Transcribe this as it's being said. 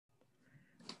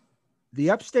The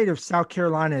upstate of South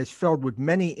Carolina is filled with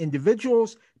many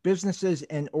individuals, businesses,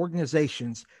 and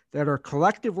organizations that are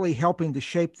collectively helping to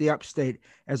shape the upstate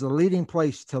as a leading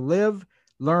place to live,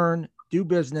 learn, do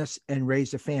business, and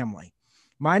raise a family.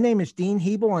 My name is Dean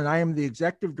Hebel, and I am the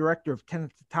Executive Director of 10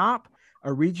 at the Top,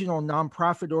 a regional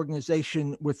nonprofit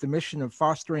organization with the mission of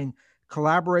fostering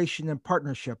collaboration and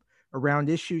partnership around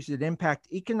issues that impact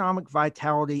economic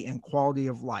vitality and quality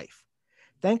of life.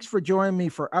 Thanks for joining me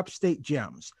for Upstate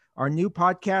Gems, our new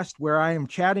podcast where I am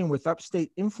chatting with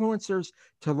upstate influencers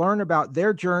to learn about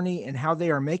their journey and how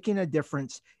they are making a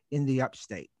difference in the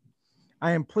upstate.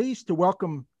 I am pleased to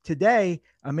welcome today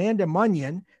Amanda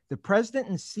Munyon, the president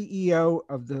and CEO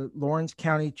of the Lawrence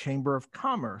County Chamber of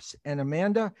Commerce. And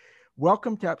Amanda,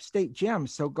 welcome to Upstate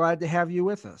Gems. So glad to have you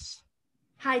with us.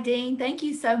 Hi, Dean. Thank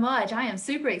you so much. I am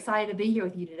super excited to be here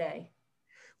with you today.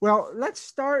 Well, let's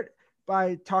start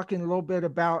by talking a little bit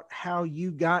about how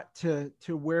you got to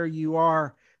where you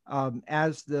are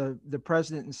as the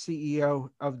president and CEO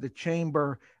of the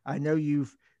chamber. I know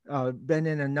you've been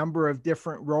in a number of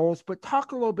different roles, but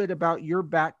talk a little bit about your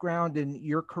background and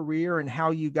your career and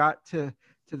how you got to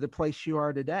the place you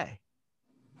are today.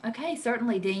 Okay,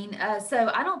 certainly, Dean. So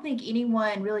I don't think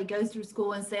anyone really goes through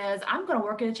school and says, I'm going to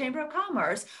work in a Chamber of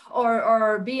Commerce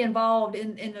or be involved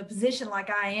in a position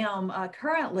like I am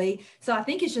currently. So I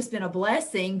think it's just been a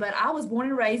blessing. But I was born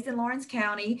and raised in Lawrence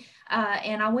County,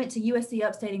 and I went to USC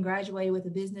Upstate and graduated with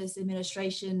a business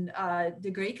administration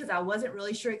degree because I wasn't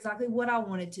really sure exactly what I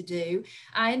wanted to do.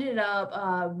 I ended up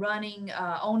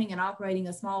owning and operating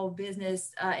a small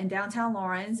business in downtown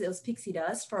Lawrence. It was Pixie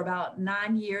Dust for about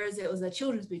 9 years. It was a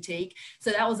children's boutique.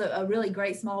 So that was a really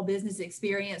great small business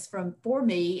experience for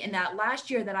me. And that last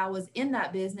year that I was in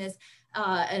that business,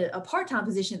 a part-time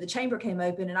position at the chamber came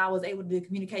open and I was able to do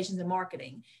communications and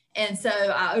marketing. And so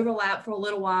I overlapped for a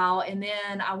little while. And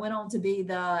then I went on to be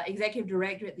the executive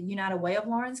director at the United Way of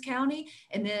Lawrence County.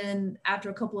 And then after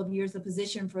a couple of years, the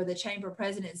position for the chamber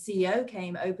president and CEO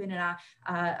came open. And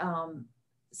I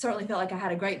certainly felt like I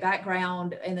had a great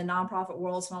background in the nonprofit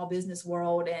world, small business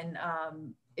world, and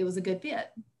it was a good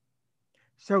fit.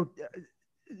 So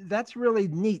that's really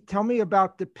neat. Tell me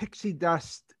about the Pixie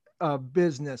Dust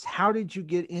business. How did you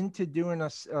get into doing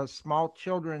a small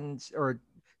children's or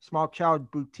small child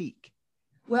boutique?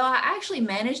 Well, I actually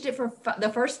managed it for the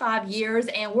first 5 years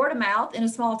and word of mouth in a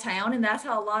small town. And that's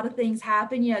how a lot of things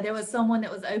happen. You know, there was someone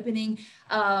that was opening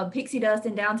Pixie Dust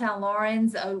in downtown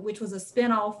Lawrence, which was a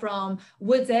spinoff from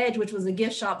Woods Edge, which was a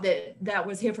gift shop that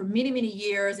was here for many, many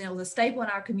years. And it was a staple in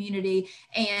our community.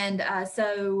 And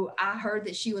so I heard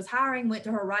that she was hiring, went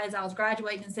to her right as I was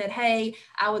graduating and said, hey,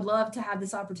 I would love to have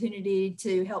this opportunity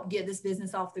to help get this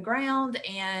business off the ground.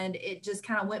 And it just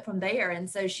kind of went from there. And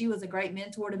so she was a great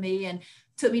mentor to me and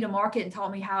took me to market and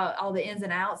taught me how all the ins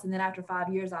and outs. And then after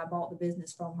 5 years, I bought the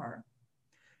business from her.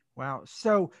 Wow.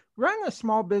 So running a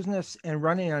small business and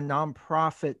running a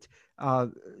nonprofit,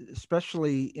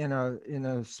 especially in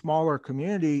a smaller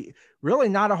community, really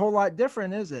not a whole lot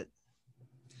different, is it?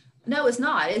 No, it's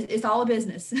not. It's all a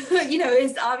business. You know,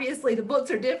 it's obviously the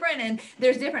books are different and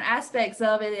there's different aspects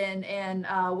of it and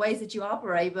ways that you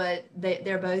operate, but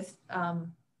they're both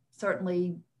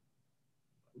certainly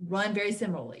run very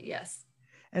similarly. Yes.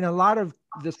 And a lot of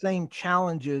the same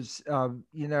challenges,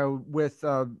 with,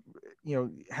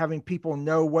 having people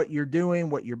know what you're doing,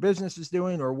 what your business is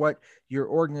doing, or what your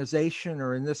organization,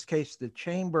 or in this case, the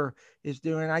chamber is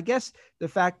doing. I guess the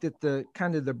fact that the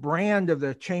kind of the brand of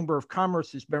the Chamber of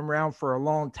Commerce has been around for a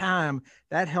long time,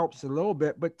 that helps a little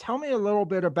bit. But tell me a little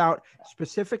bit about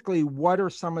specifically what are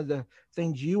some of the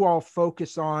things you all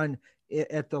focus on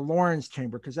at the Lawrence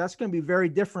Chamber, because that's going to be very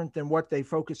different than what they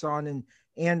focus on in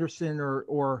Anderson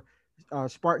or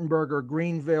Spartanburg or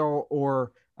Greenville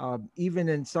or even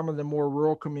in some of the more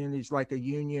rural communities like a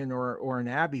Union or an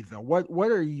Abbeville.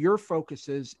 What are your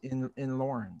focuses in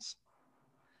Lawrence?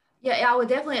 Yeah, I would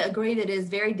definitely agree that it is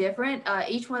very different.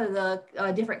 Each one of the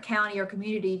different county or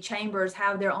community chambers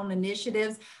have their own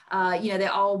initiatives. They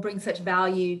all bring such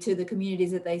value to the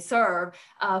communities that they serve.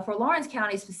 For Lawrence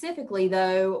County specifically,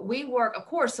 though, we work, of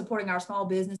course, supporting our small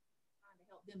business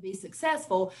them be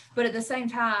successful, but at the same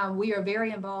time we are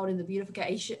very involved in the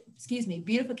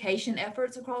beautification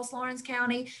efforts across Lawrence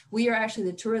County. We are actually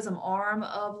the tourism arm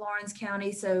of Lawrence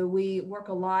County, so we work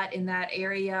a lot in that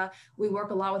area. We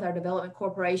work a lot with our development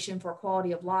corporation for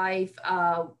quality of life.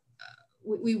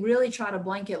 We really try to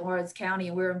blanket Lawrence County,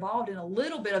 and we're involved in a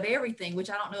little bit of everything, which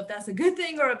I don't know if that's a good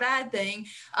thing or a bad thing,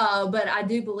 but I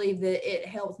do believe that it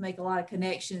helps make a lot of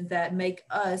connections that make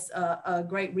us a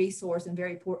great resource and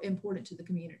very important to the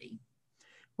community.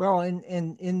 Well,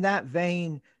 in that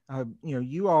vein,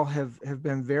 you all have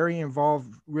been very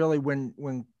involved. Really,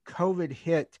 when COVID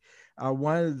hit,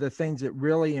 one of the things that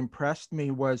really impressed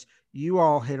me was you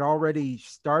all had already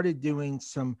started doing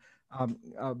some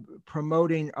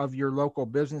promoting of your local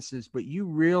businesses, but you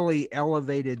really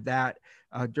elevated that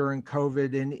during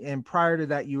COVID. And prior to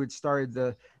that, you had started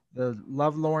the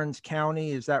Love Lawrence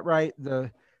County. Is that right?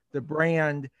 The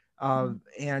brand.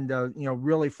 And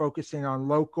really focusing on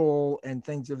local and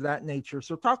things of that nature.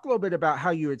 So talk a little bit about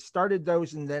how you had started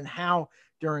those, and then how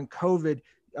during COVID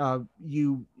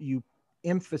you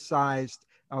emphasized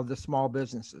the small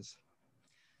businesses.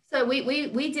 So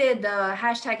we did the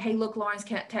hashtag Hey Look Lawrence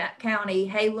County,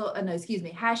 Hey Look, no, excuse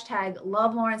me, hashtag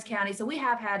Love Lawrence County. So we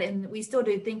have had, and we still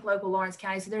do Think Local Lawrence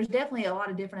County. So there's definitely a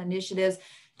lot of different initiatives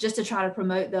just to try to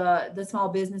promote the small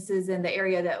businesses in the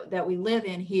area that we live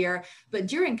in here. But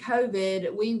during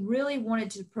COVID, we really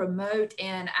wanted to promote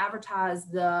and advertise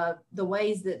the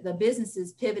ways that the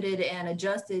businesses pivoted and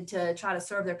adjusted to try to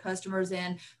serve their customers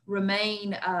and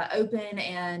remain open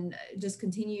and just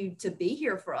continue to be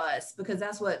here for us, because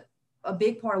that's what a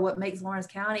big part of what makes Lawrence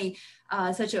County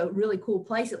such a really cool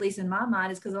place, at least in my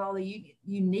mind, is because of all the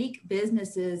unique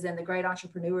businesses and the great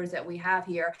entrepreneurs that we have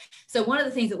here. So one of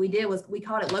the things that we did was we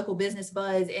called it Local Business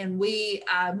Buzz, and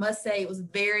I must say it was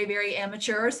very, very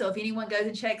amateur. So if anyone goes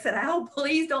and checks it out,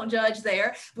 please don't judge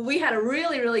there. But we had a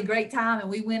really, really great time, and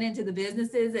we went into the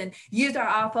businesses and used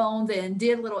our iPhones and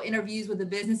did little interviews with the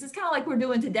businesses, kind of like we're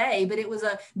doing today. But it was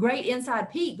a great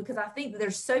inside peek, because I think that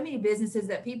there's so many businesses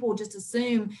that people just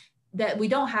assume that we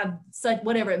don't have such,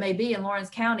 whatever it may be in Lawrence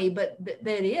County, but that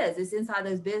it is. It's inside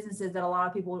those businesses that a lot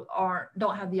of people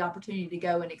don't have the opportunity to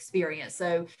go and experience.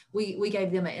 So we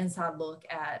gave them an inside look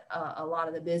at a lot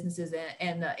of the businesses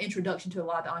and the introduction to a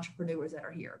lot of the entrepreneurs that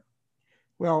are here.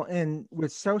 Well, and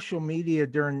with social media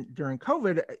during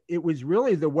COVID, it was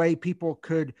really the way people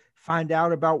could find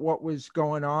out about what was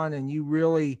going on, and you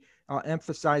really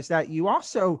emphasized that. You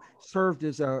also served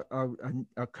as a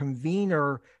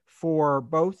convener for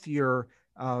both your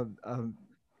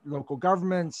local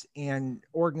governments and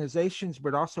organizations,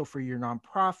 but also for your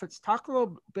nonprofits. Talk a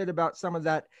little bit about some of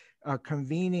that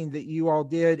convening that you all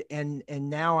did, and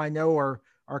now I know are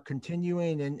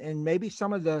continuing, and maybe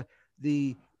some of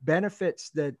the benefits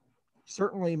that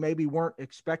certainly maybe weren't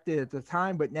expected at the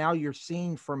time, but now you're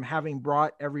seeing from having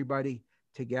brought everybody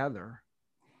together.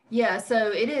 Yeah,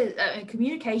 so it is,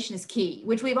 communication is key,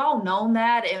 which we've all known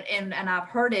that, and I've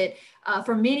heard it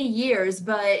for many years,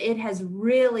 but it has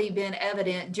really been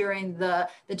evident during the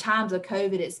times of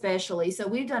COVID, especially. So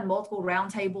we've done multiple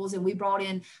roundtables, and we brought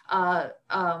in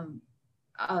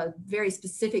very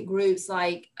specific groups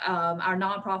like our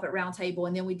nonprofit roundtable,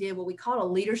 and then we did what we call a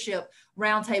leadership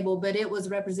roundtable, but it was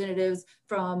representatives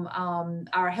from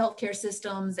our healthcare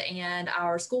systems and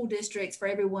our school districts for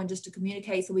everyone, just to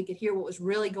communicate so we could hear what was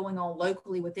really going on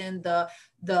locally within the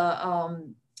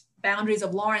boundaries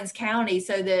of Lawrence County,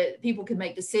 so that people could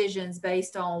make decisions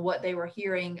based on what they were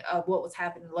hearing of what was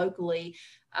happening locally.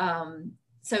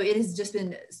 So it has just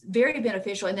been very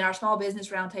beneficial. And then our small business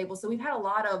roundtable. So we've had a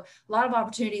lot of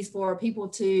opportunities for people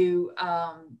to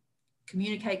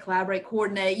communicate, collaborate,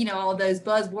 coordinate, all of those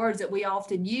buzzwords that we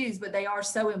often use, but they are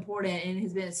so important, and it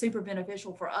has been super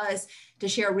beneficial for us to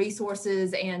share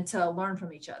resources and to learn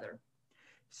from each other.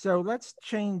 So let's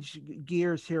change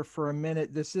gears here for a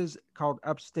minute. This is called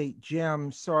Upstate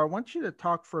Gems. So I want you to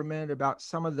talk for a minute about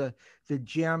some of the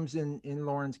gems in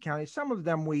Lawrence County. Some of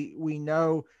them we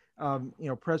know.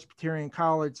 Presbyterian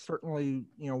College, certainly,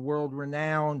 world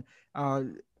renowned,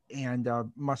 and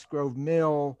Musgrove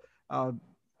Mill,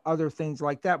 other things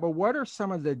like that. But what are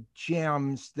some of the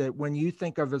gems that, when you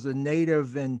think of as a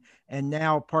native and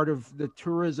now part of the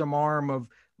tourism arm of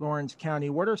Lawrence County,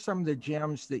 what are some of the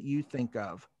gems that you think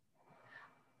of?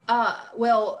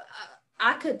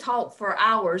 I could talk for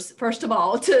hours, first of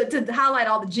all, to highlight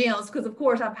all the gems, because of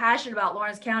course I'm passionate about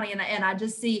Lawrence County, and I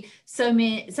just see so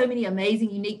many amazing,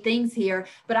 unique things here.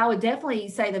 But I would definitely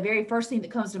say the very first thing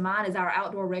that comes to mind is our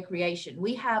outdoor recreation.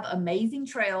 We have amazing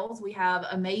trails. We have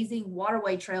amazing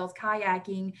waterway trails,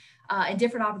 kayaking, and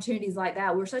different opportunities like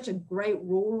that. We're such a great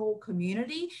rural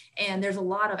community, and there's a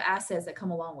lot of assets that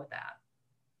come along with that.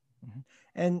 Mm-hmm.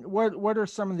 And what are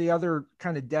some of the other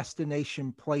kind of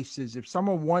destination places? If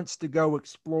someone wants to go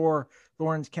explore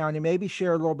Lawrence County, maybe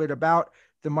share a little bit about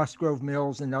the Musgrove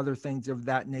Mills and other things of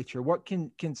that nature. What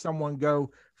can someone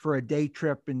go for a day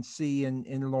trip and see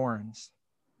in Lawrence?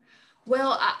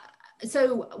 Well,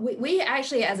 so we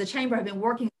actually, as a chamber, have been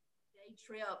working day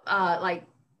trip, like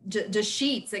just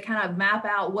sheets that kind of map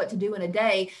out what to do in a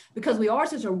day. Because we are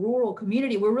such a rural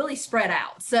community, we're really spread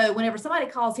out. So whenever somebody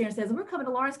calls here and says, we're coming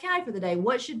to Lawrence County for the day,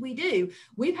 what should we do?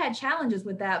 We've had challenges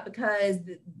with that because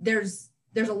there's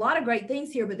a lot of great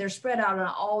things here, but they're spread out in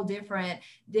all different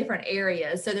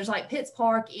areas. So there's like Pitts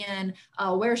Park in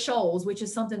Ware Shoals, which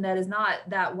is something that is not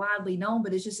that widely known,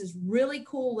 but it's just this really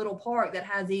cool little park that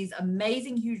has these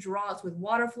amazing huge rocks with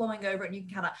water flowing over it, and you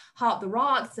can kind of hop the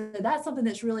rocks. So that's something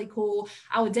that's really cool.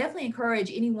 I would definitely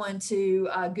encourage anyone to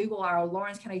Google our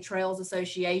Lawrence County Trails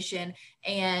Association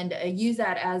and use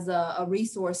that as a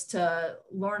resource to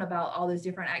learn about all those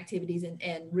different activities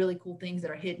and really cool things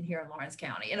that are hidden here in Lawrence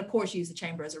County. And of course, use the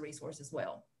chamber as a resource as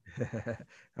well.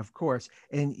 Of course.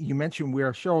 And you mentioned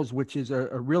Ware Shoals, which is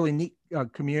a really neat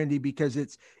community because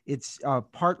it's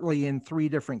partly in 3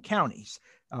 different counties,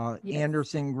 yes.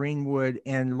 Anderson, Greenwood,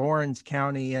 and Laurens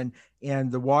County.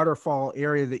 And the waterfall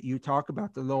area that you talk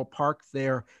about, the little park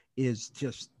there, is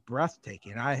just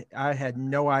breathtaking. I had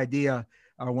no idea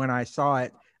when I saw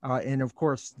it. And of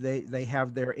course, they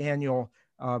have their annual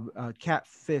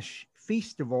Catfish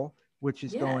Festival, which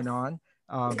is yes. going on.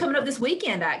 It's coming up this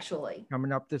weekend, actually.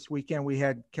 Coming up this weekend. We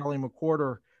had Kelly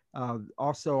McWhorter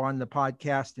also on the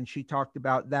podcast, and she talked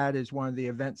about that as one of the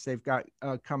events they've got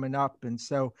coming up. And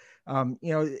so,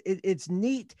 it's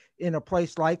neat in a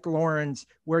place like Laurens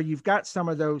where you've got some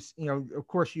of those, of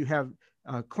course you have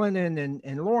Clinton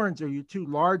and Laurens are your 2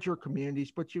 larger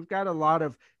communities, but you've got a lot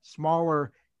of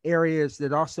smaller areas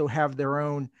that also have their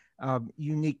own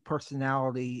unique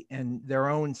personality and their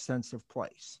own sense of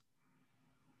place.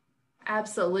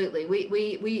 Absolutely.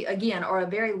 We again are a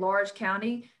very large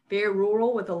county, very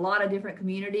rural with a lot of different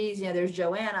communities. There's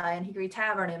Joanna and Hickory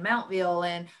Tavern and Mountville,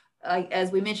 and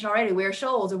as we mentioned already, Ware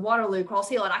Shoals and Waterloo, Cross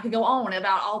Hill, and I could go on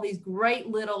about all these great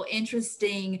little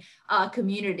interesting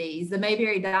communities. The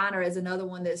Mayberry Diner is another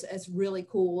one that's really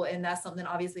cool, and that's something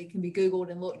obviously can be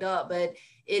Googled and looked up, but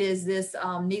it is this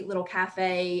neat little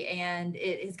cafe, and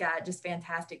it has got just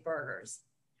fantastic burgers.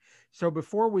 So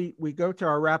before we go to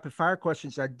our rapid fire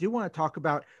questions, I do want to talk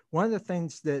about one of the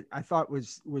things that I thought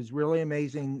was really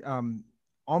amazing.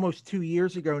 Almost 2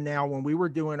 years ago now, when we were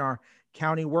doing our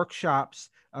county workshops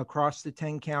across the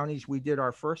 10 counties, we did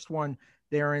our first one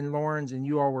there in Laurens, and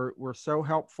you all were so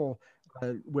helpful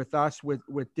with us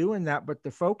with doing that. But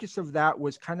the focus of that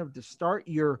was kind of to start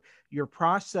your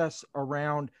process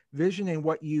around visioning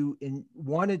what you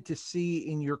wanted to see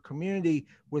in your community,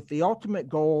 with the ultimate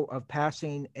goal of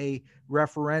passing a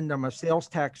referendum, a sales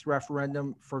tax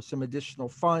referendum, for some additional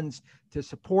funds to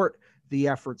support the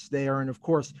efforts there. And of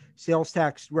course, sales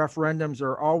tax referendums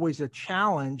are always a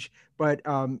challenge, but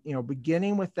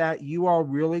beginning with that, you all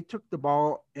really took the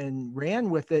ball and ran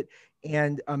with it.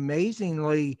 And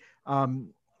amazingly,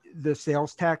 the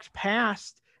sales tax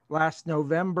passed last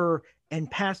November, and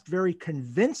passed very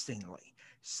convincingly.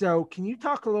 So can you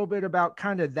talk a little bit about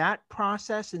kind of that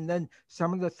process, and then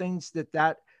some of the things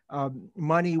that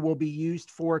money will be used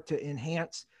for to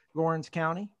enhance Laurens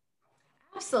County?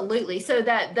 Absolutely. So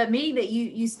the meeting that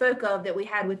you spoke of that we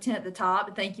had with 10 at the Top,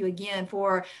 and thank you again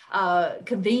for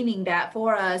convening that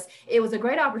for us. It was a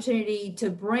great opportunity to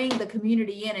bring the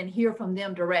community in and hear from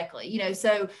them directly.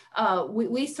 So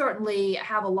we certainly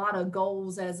have a lot of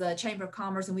goals as a Chamber of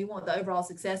Commerce, and we want the overall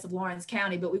success of Laurens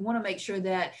County, but we want to make sure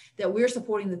that we're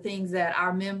supporting the things that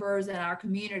our members and our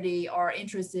community are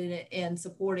interested in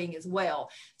supporting as well.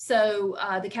 So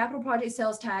the capital project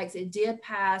sales tax, it did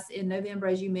pass in November,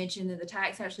 as you mentioned, and the tax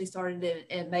actually started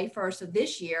in May 1st of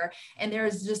this year. And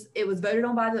it was voted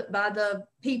on by the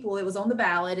people. It was on the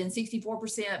ballot, and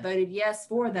 64% voted yes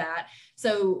for that.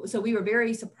 So we were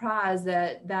very surprised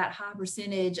that high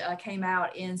percentage came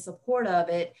out in support of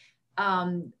it.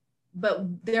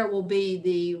 But there will be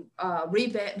the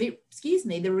revamping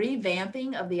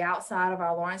of the outside of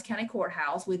our Laurens County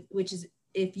Courthouse, which is,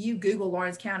 if you Google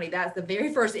Laurens County, that's the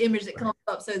very first image that comes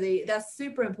up. So that's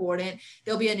super important.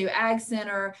 There'll be a new ag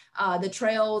center, the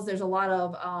trails. There's a lot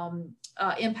of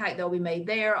impact that will be made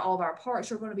there. All of our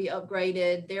parks are going to be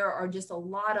upgraded. There are just a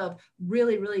lot of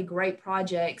really, really great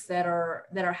projects that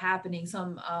are happening.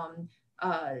 Some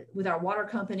with our water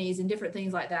companies and different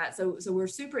things like that. So we're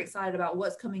super excited about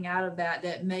what's coming out of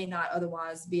that may not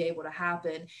otherwise be able to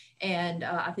happen. And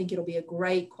I think it'll be a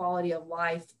great quality of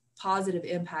life positive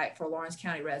impact for Laurens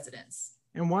County residents.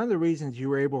 And one of the reasons you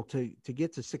were able to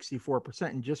get to 64%,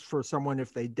 and just for someone,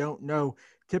 if they don't know,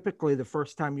 typically the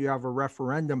first time you have a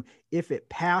referendum, if it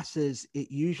passes,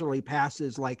 it usually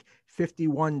passes like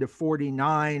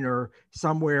 51-49 or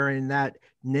somewhere in that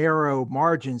narrow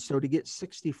margin. So to get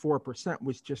 64%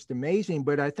 was just amazing.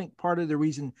 But I think part of the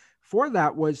reason for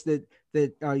that was that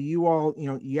you all,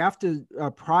 you have to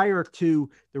prior to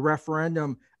the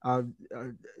referendum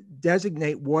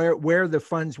designate where the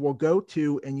funds will go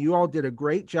to, and you all did a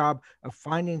great job of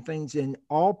finding things in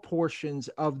all portions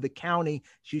of the county.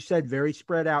 As you said, very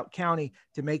spread out county,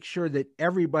 to make sure that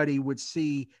everybody would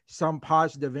see some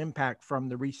positive impact from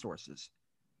the resources.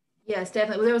 Yes,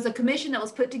 definitely. Well, there was a commission that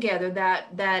was put together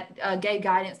that gave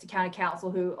guidance to county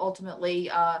council, who ultimately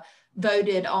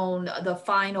voted on the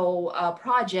final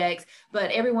projects, but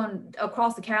everyone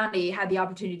across the county had the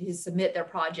opportunity to submit their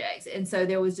projects. And so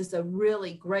there was just a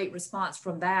really great response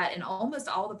from that. And almost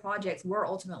all the projects were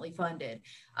ultimately funded.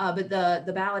 But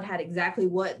the ballot had exactly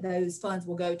what those funds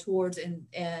will go towards. And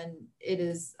it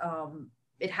is,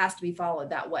 it has to be followed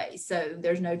that way. So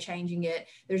there's no changing it.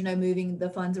 There's no moving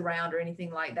the funds around or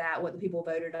anything like that, what the people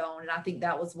voted on. And I think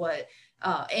that was what,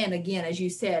 and again, as you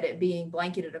said, it being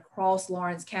blanketed across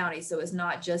Lawrence County, so it's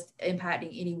not just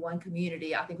impacting any one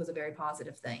community, I think was a very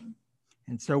positive thing.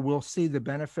 And so we'll see the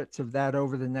benefits of that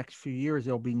over the next few years.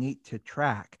 It'll be neat to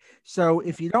track. So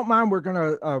if you don't mind, we're going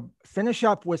to finish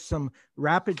up with some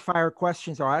rapid fire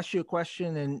questions. I'll ask you a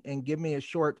question and give me a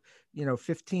short,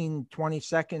 15, 20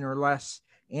 second or less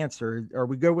answer. Are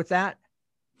we good with that?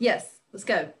 Yes, let's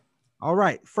go. All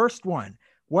right. First one.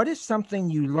 What is something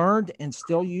you learned and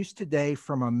still use today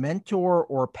from a mentor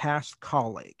or past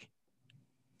colleague?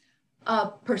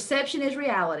 Perception is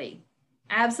reality.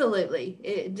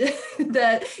 Absolutely.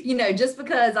 Just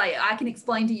because I can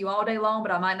explain to you all day long,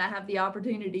 but I might not have the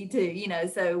opportunity to,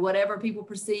 so whatever people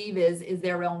perceive is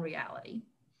their own reality.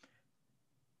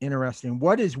 Interesting.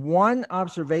 What is one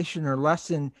observation or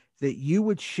lesson that you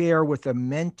would share with a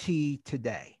mentee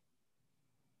today?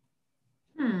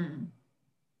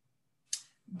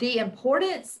 The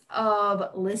importance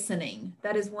of listening.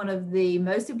 That is one of the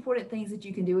most important things that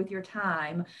you can do with your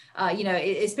time.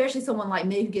 Especially someone like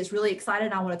me who gets really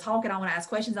excited. I want to talk and I want to ask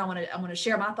questions. I want to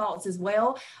share my thoughts as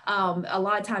well. A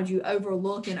lot of times you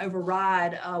overlook and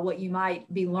override what you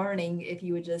might be learning if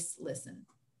you would just listen.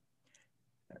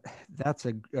 That's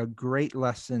a great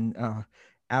lesson.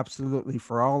 Absolutely,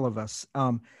 for all of us.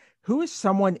 Who is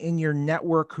someone in your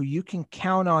network who you can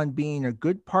count on being a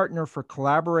good partner for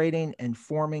collaborating and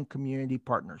forming community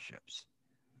partnerships?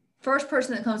 First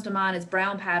person that comes to mind is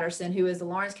Brown Patterson, who is the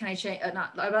Lawrence County,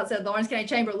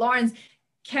 Lawrence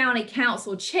County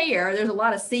Council Chair. There's a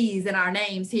lot of C's in our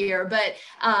names here, but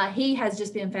he has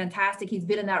just been fantastic. He's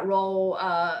been in that role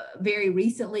very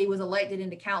recently, was elected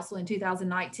into council in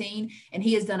 2019, and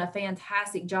he has done a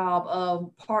fantastic job of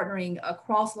partnering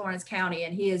across Lawrence County,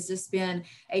 and he has just been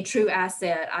a true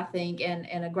asset, I think,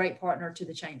 and a great partner to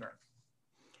the chamber.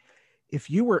 If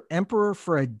you were emperor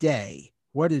for a day,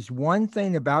 what is one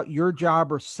thing about your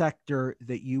job or sector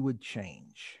that you would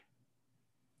change?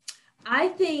 I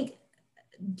think,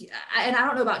 and I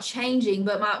don't know about changing,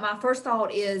 but my first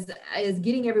thought is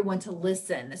getting everyone to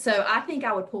listen. So I think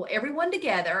I would pull everyone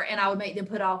together and I would make them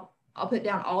I'll put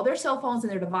down all their cell phones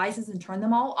and their devices and turn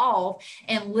them all off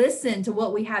and listen to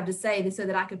what we have to say, so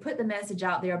that I could put the message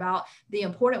out there about the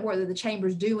important work that the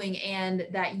chamber's doing, and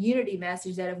that unity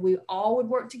message that if we all would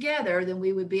work together, then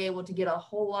we would be able to get a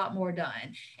whole lot more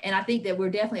done. And I think that we're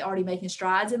definitely already making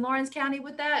strides in Lawrence County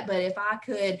with that. But if I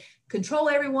could control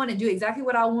everyone and do exactly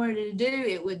what I wanted to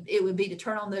do, it would be to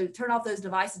turn off those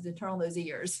devices and turn on those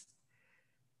ears.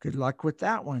 Good luck with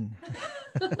that one.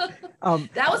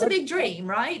 That was a big dream,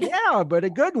 right? Yeah, but a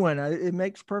good one. It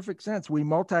makes perfect sense. We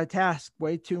multitask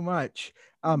way too much.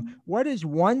 What is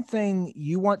one thing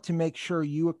you want to make sure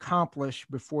you accomplish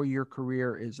before your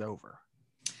career is over?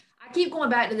 I keep going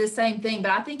back to this same thing,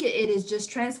 but I think it is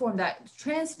just transforming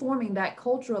that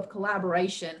culture of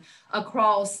collaboration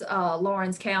across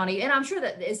Lawrence County. And I'm sure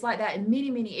that it's like that in many,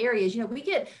 many areas. We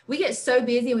get so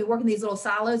busy and we work in these little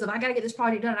silos of, I got to get this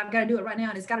project done. I've got to do it right now.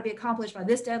 And it's got to be accomplished by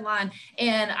this deadline.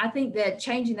 And I think that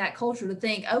changing that culture to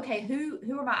think, okay, who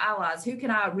are my allies? Who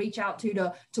can I reach out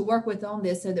to work with on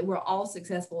this, so that we're all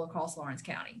successful across Lawrence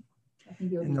County?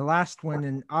 And the last one,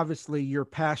 and obviously your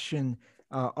passion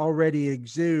already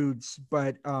exudes,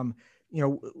 but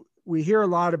we hear a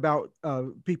lot about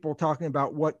people talking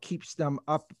about what keeps them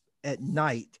up at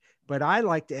night, but I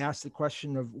like to ask the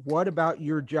question of, what about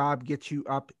your job gets you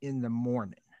up in the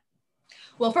morning?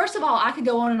 Well, first of all, I could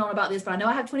go on and on about this, but I know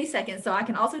I have 20 seconds, so I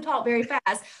can also talk very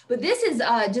fast. But this is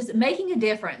just making a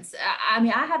difference. I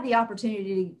mean, I have the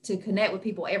opportunity to connect with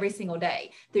people every single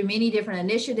day through many different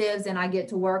initiatives, and I get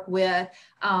to work with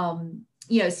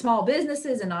small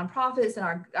businesses and nonprofits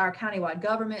and our countywide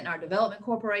government and our development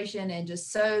corporation and just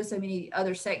so many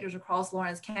other sectors across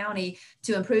Lawrence County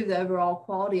to improve the overall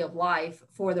quality of life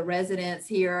for the residents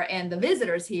here and the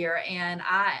visitors here. And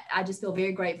I just feel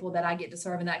very grateful that I get to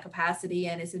serve in that capacity,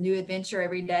 and it's a new adventure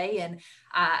every day. And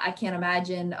I can't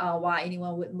imagine why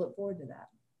anyone wouldn't look forward to that.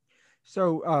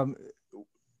 So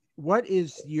what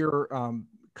is your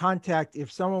contact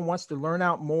if someone wants to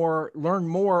learn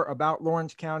more about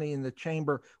Lawrence County and the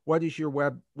Chamber? What is your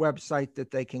website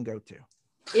that they can go to?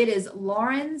 It is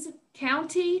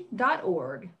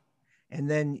lawrencecounty.org. And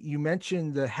then you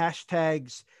mentioned the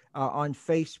hashtags on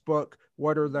Facebook.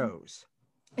 What are those?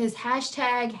 Is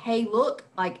hashtag Hey Look,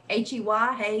 like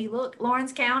HEY, Hey Look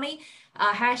Lawrence County,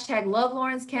 hashtag Love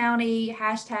Lawrence County,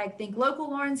 hashtag Think Local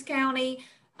Lawrence County.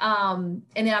 And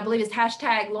then I believe it's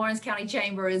hashtag Lawrence County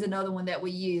Chamber is another one that we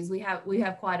use. We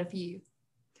have quite a few.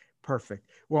 Perfect.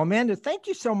 Well, Amanda, thank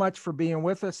you so much for being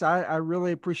with us. I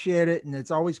really appreciate it. And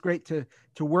it's always great to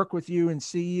work with you and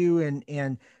see you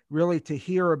and really to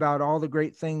hear about all the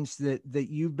great things that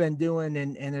you've been doing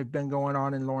and have been going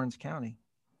on in Lawrence County.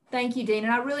 Thank you, Dean.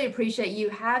 And I really appreciate you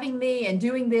having me and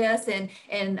doing this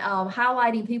and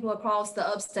highlighting people across the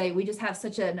upstate. We just have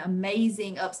such an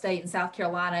amazing upstate in South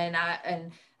Carolina,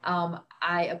 and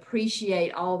I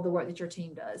appreciate all of the work that your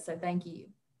team does. So thank you.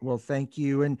 Well, thank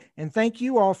you. And thank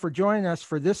you all for joining us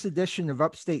for this edition of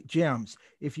Upstate Gems.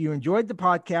 If you enjoyed the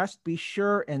podcast, be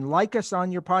sure and like us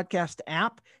on your podcast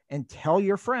app and tell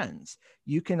your friends.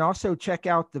 You can also check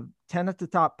out the 10 at the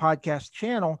Top podcast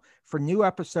channel for new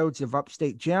episodes of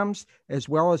Upstate Gems, as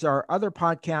well as our other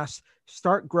podcasts,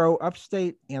 Start Grow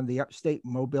Upstate and the Upstate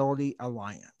Mobility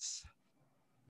Alliance.